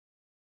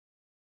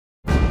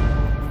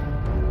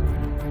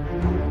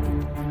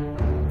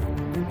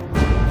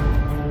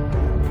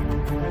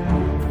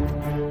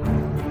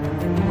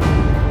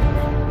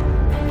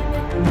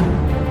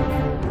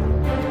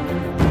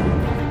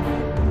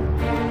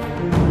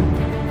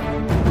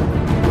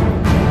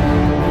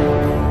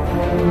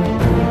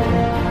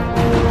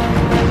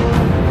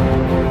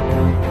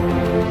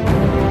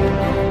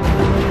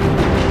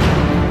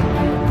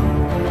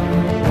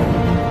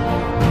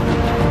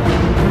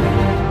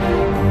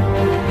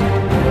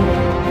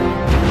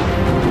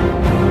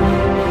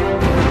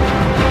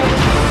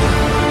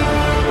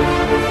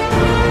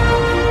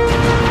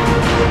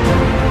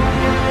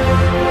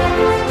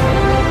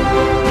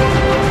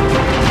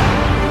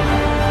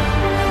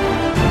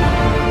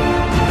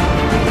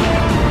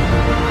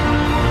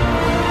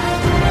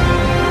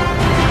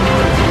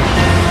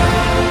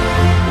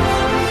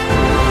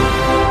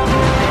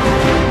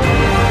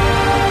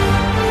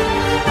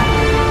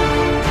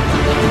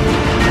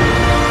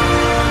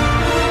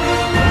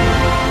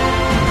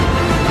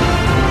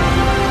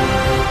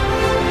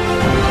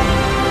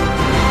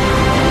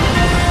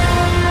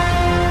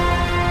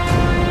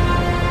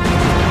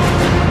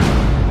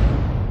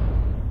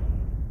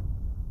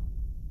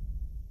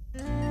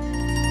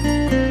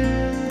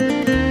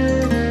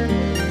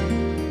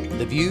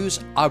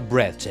views are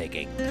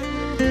breathtaking.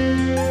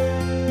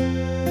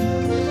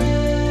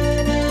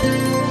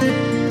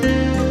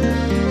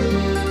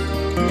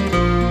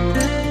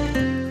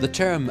 The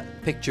term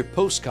picture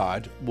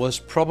postcard was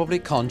probably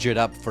conjured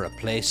up for a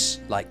place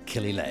like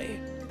Killyleagh.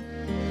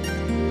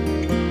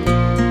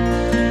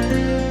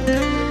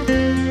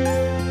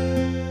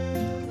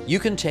 You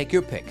can take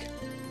your pick.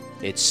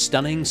 Its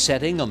stunning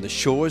setting on the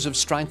shores of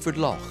Strangford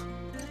Lough.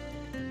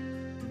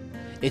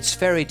 Its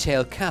fairy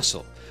tale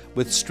castle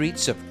with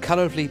streets of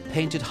colourfully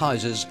painted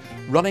houses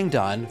running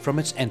down from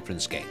its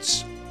entrance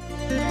gates.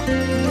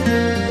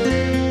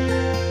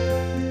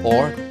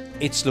 Or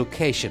its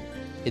location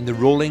in the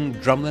rolling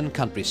drumlin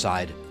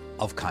countryside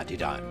of County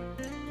Down.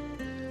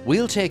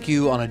 We'll take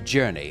you on a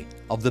journey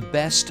of the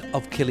best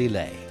of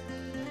Killyleagh,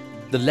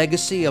 the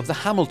legacy of the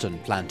Hamilton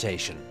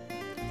plantation,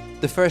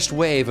 the first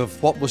wave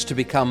of what was to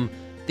become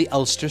the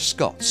Ulster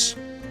Scots,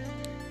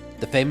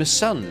 the famous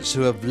sons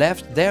who have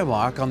left their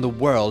mark on the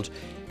world,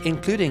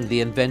 including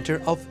the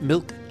inventor of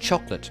milk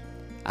chocolate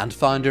and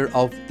founder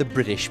of the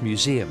British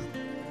Museum,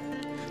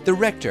 the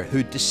rector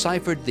who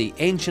deciphered the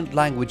ancient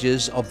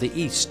languages of the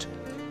East,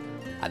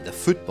 and the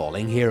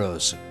footballing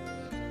heroes.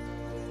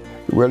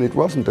 Well, it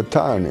wasn't a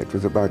town, it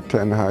was about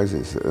 10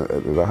 houses,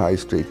 the high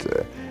street.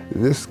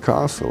 This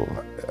castle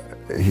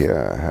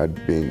here had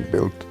been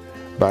built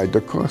by de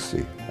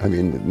Courcy. I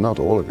mean, not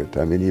all of it.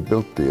 I mean, he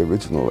built the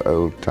original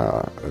old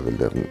tower of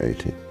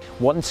 1180.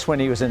 Once when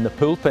he was in the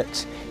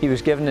pulpit, he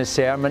was given his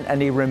sermon and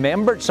he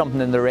remembered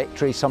something in the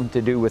rectory, something to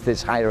do with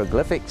his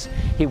hieroglyphics.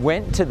 He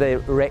went to the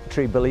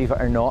rectory, believe it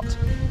or not,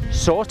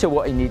 saw to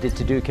what he needed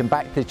to do, came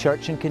back to the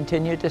church and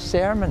continued his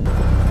sermon.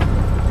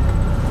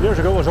 Years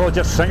ago it was all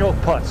just single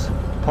pots.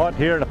 Pot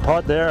here and a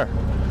pot there.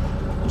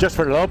 Just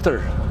for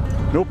lobster.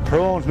 No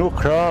prawns, no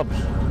crabs.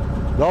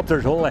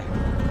 Lobsters only.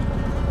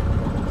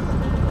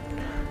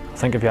 I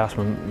think if you asked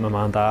my mum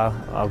and dad,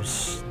 I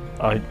was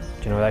out,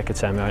 you know, they could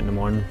send me out in the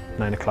morning,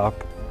 9 o'clock.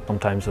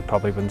 Sometimes they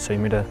probably wouldn't see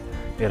me to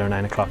 8 or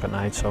 9 o'clock at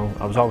night, so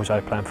I was always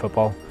out playing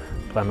football,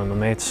 playing with my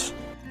mates.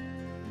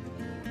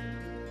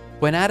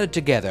 When added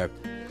together,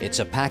 it's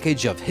a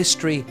package of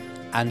history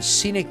and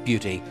scenic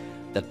beauty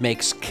that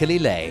makes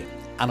Killyleagh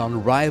an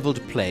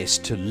unrivaled place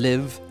to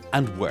live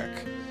and work.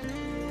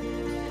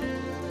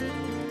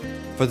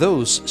 For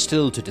those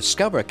still to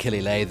discover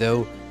Killyleagh,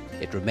 though,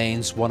 it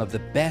remains one of the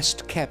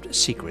best kept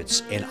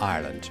secrets in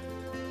Ireland.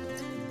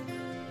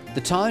 The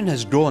town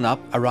has grown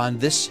up around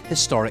this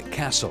historic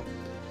castle,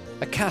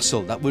 a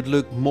castle that would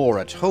look more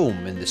at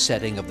home in the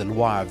setting of the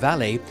Loire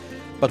Valley,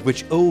 but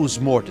which owes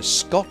more to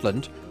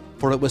Scotland,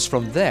 for it was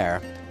from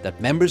there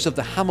that members of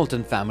the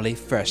Hamilton family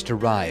first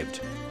arrived.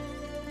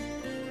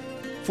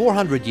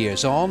 400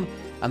 years on,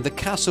 and the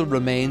castle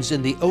remains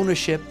in the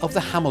ownership of the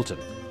Hamilton,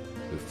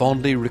 who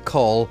fondly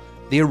recall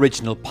the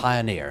original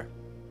pioneer,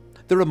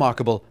 the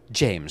remarkable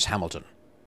James Hamilton.